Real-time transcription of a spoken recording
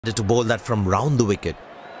To bowl that from round the wicket.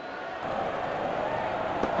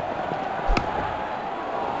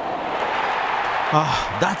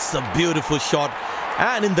 That's a beautiful shot,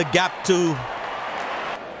 and in the gap too.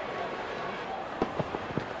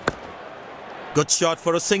 Good shot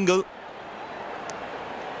for a single.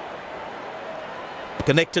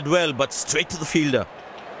 Connected well, but straight to the fielder.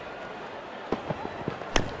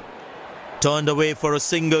 Turned away for a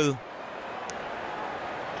single.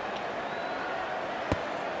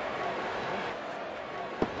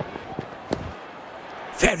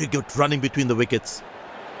 Very good running between the wickets.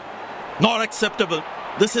 Not acceptable.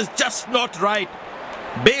 This is just not right.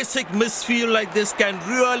 Basic misfield like this can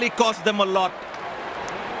really cost them a lot.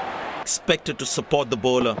 Expected to support the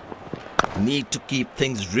bowler. Need to keep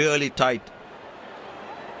things really tight.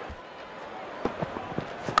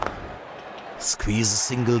 Squeeze a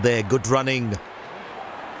single there. Good running.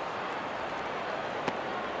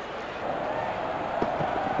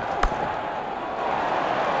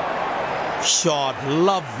 Shot,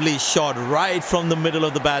 lovely shot right from the middle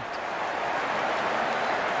of the bat.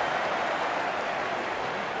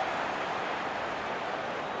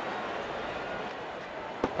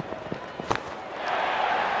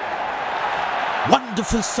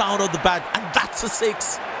 Wonderful sound of the bat, and that's a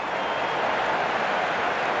six.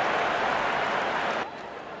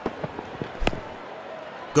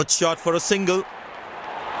 Good shot for a single.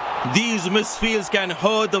 These misfields can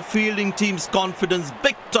hurt the fielding team's confidence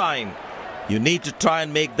big time. You need to try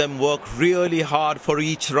and make them work really hard for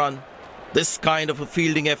each run. This kind of a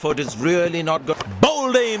fielding effort is really not good.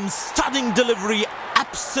 Bold aim, stunning delivery,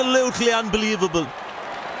 absolutely unbelievable.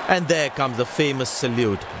 And there comes the famous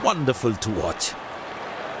salute. Wonderful to watch.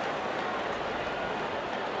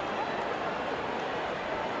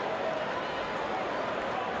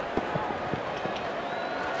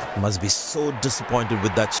 Must be so disappointed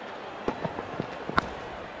with that.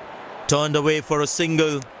 Turned away for a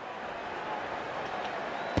single.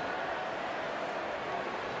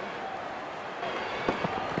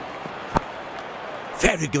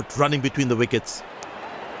 Very good running between the wickets.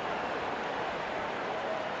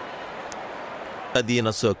 At the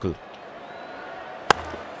inner circle.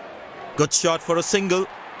 Good shot for a single.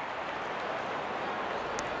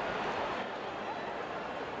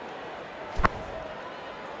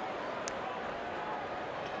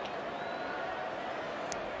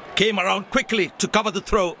 Came around quickly to cover the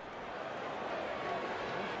throw.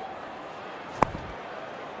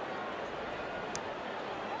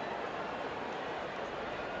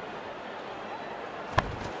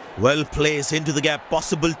 Well placed into the gap,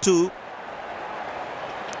 possible too.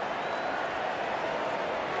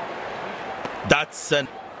 That's a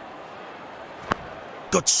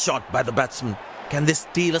good shot by the batsman. Can they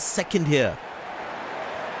steal a second here?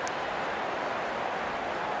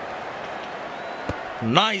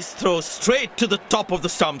 Nice throw straight to the top of the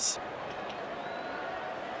stumps.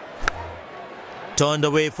 Turned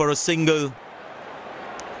away for a single.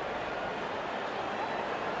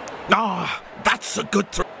 That's a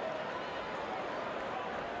good throw.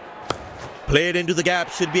 Played into the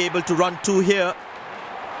gap, should be able to run two here.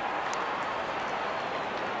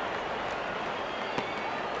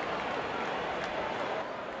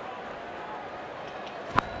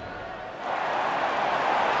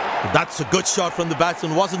 That's a good shot from the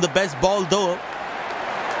batsman. Wasn't the best ball though.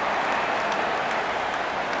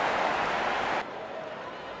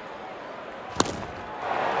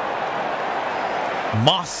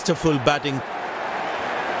 Masterful batting.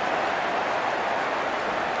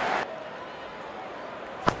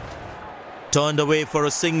 Turned away for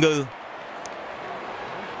a single.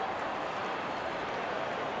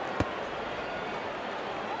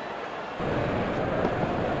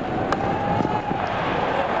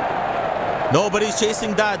 Nobody's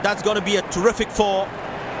chasing that. That's going to be a terrific four.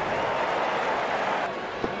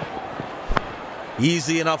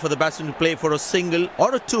 Easy enough for the batsman to play for a single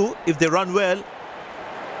or a two if they run well.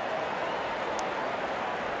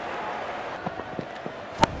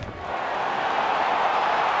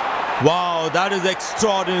 Wow, that is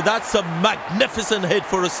extraordinary. That's a magnificent hit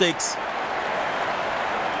for a six.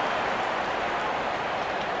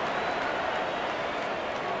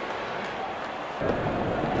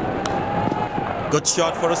 Good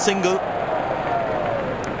shot for a single.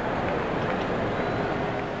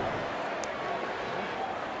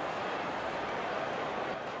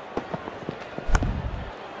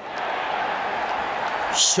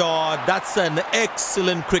 Shot. That's an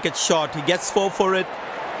excellent cricket shot. He gets four for it.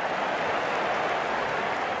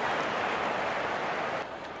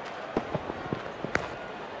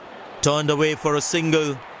 Turned away for a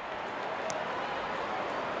single.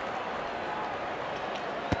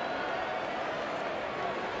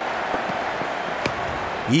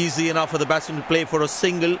 Easy enough for the batsman to play for a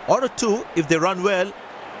single or a two if they run well.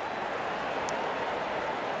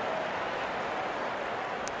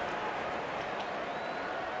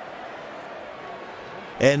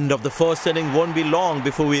 End of the first inning won't be long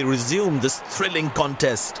before we resume this thrilling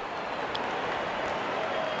contest.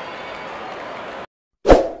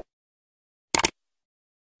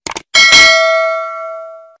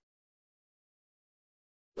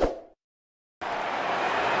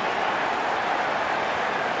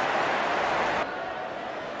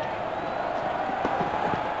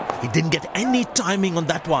 He didn't get any timing on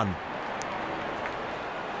that one.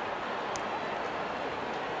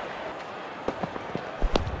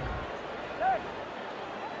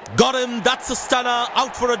 Got him, that's a stunner,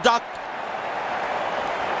 out for a duck.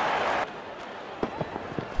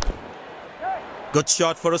 Good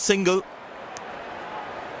shot for a single.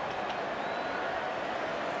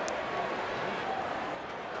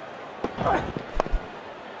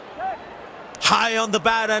 High on the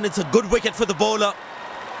bat and it's a good wicket for the bowler.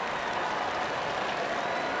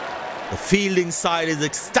 The fielding side is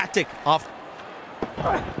ecstatic after.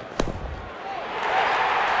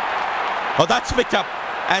 Oh, that's picked up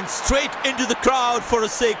and straight into the crowd for a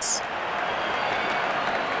six.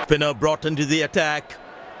 Spinner brought into the attack.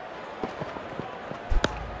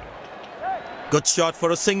 Good shot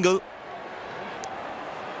for a single.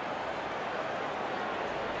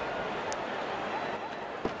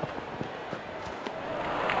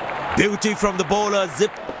 Beauty from the bowler,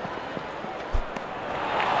 zip.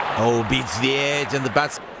 Oh, beats the edge and the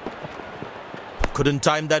bats couldn't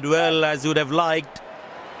time that well as you would have liked.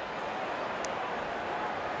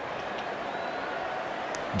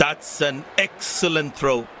 That's an excellent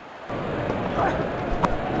throw.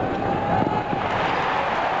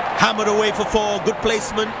 Hammered away for four, good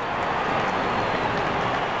placement.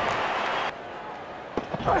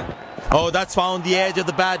 Oh, that's found the edge of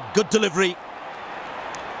the bat, good delivery.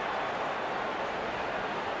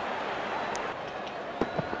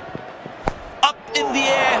 Up in the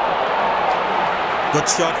air. Good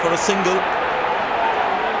shot for a single.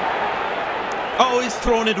 Oh, he's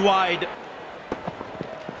thrown it wide.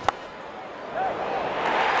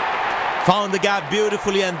 Found the gap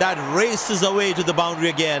beautifully and that races away to the boundary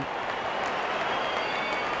again.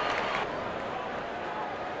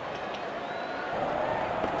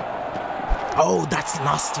 Oh, that's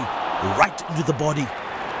nasty. Right into the body.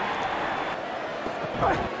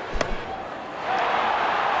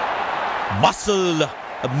 Muscle.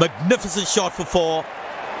 A magnificent shot for four.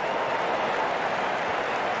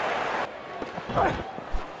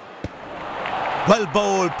 Well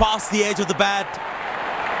bowled, past the edge of the bat.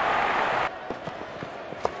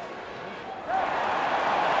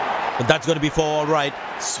 But that's going to be four, all right.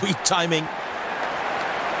 Sweet timing.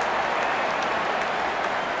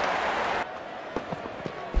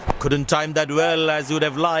 Couldn't time that well as you would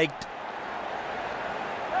have liked.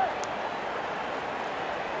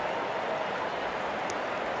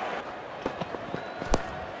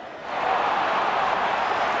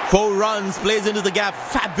 Four runs, plays into the gap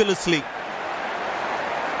fabulously.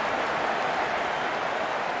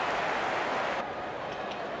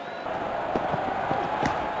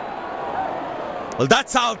 Well,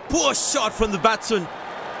 that's out. Poor shot from the batsman.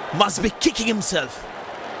 Must be kicking himself.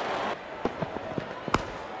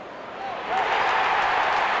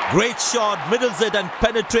 Great shot, middles it and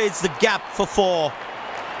penetrates the gap for four.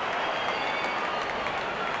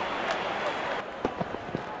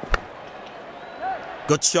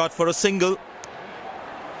 Good shot for a single.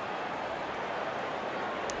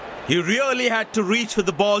 He really had to reach for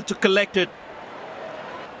the ball to collect it.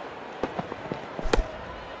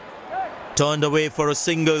 Turned away for a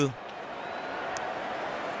single.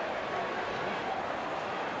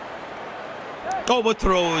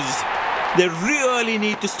 Overthrows. They really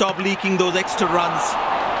need to stop leaking those extra runs.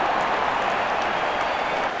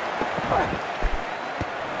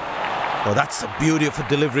 Oh, that's a beauty of a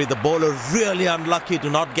delivery. The bowler really unlucky to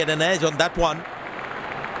not get an edge on that one.